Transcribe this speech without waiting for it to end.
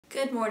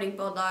Good morning,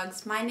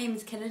 Bulldogs. My name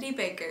is Kennedy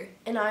Baker.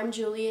 And I'm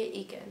Julia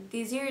Eakin.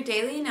 These are your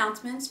daily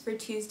announcements for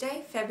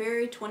Tuesday,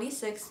 February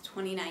 26,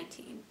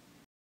 2019.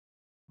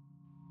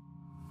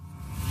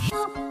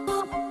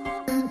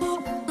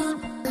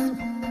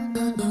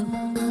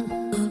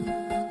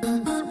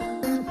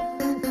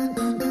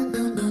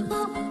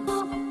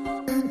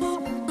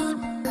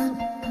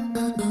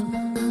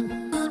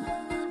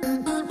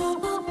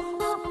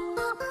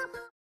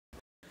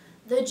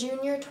 The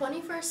Junior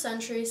 21st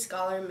Century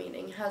Scholar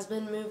Meeting has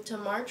been moved to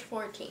March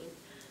 14th.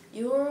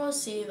 You will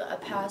receive a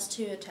pass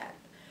to attend.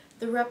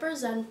 The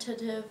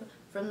representative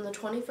from the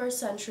 21st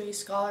Century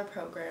Scholar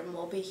Program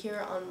will be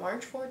here on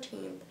March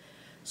 14th.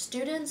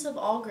 Students of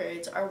all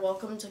grades are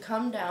welcome to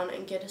come down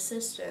and get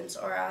assistance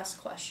or ask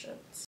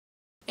questions.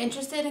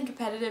 Interested in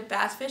competitive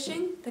bass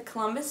fishing? The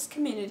Columbus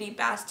Community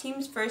Bass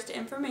Team's first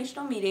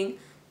informational meeting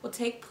will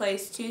take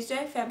place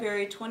Tuesday,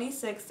 February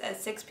 26th at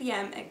 6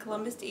 p.m. at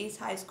Columbus East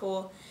High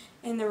School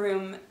in the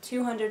room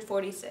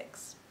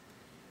 246.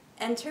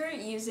 Enter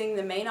using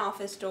the main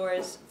office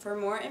doors. For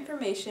more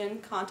information,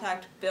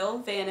 contact Bill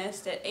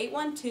Vanist at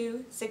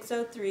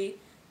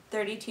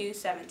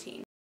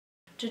 812-603-3217.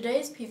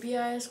 Today's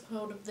PBIS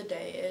quote of the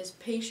day is,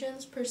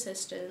 "Patience,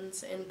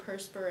 persistence, and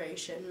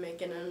perspiration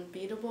make an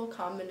unbeatable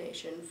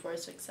combination for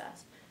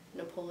success."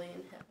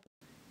 Napoleon Hill.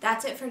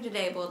 That's it for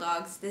today,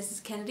 Bulldogs. This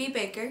is Kennedy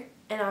Baker.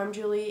 And I'm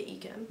Julia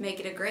Eakin. Make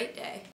it a great day.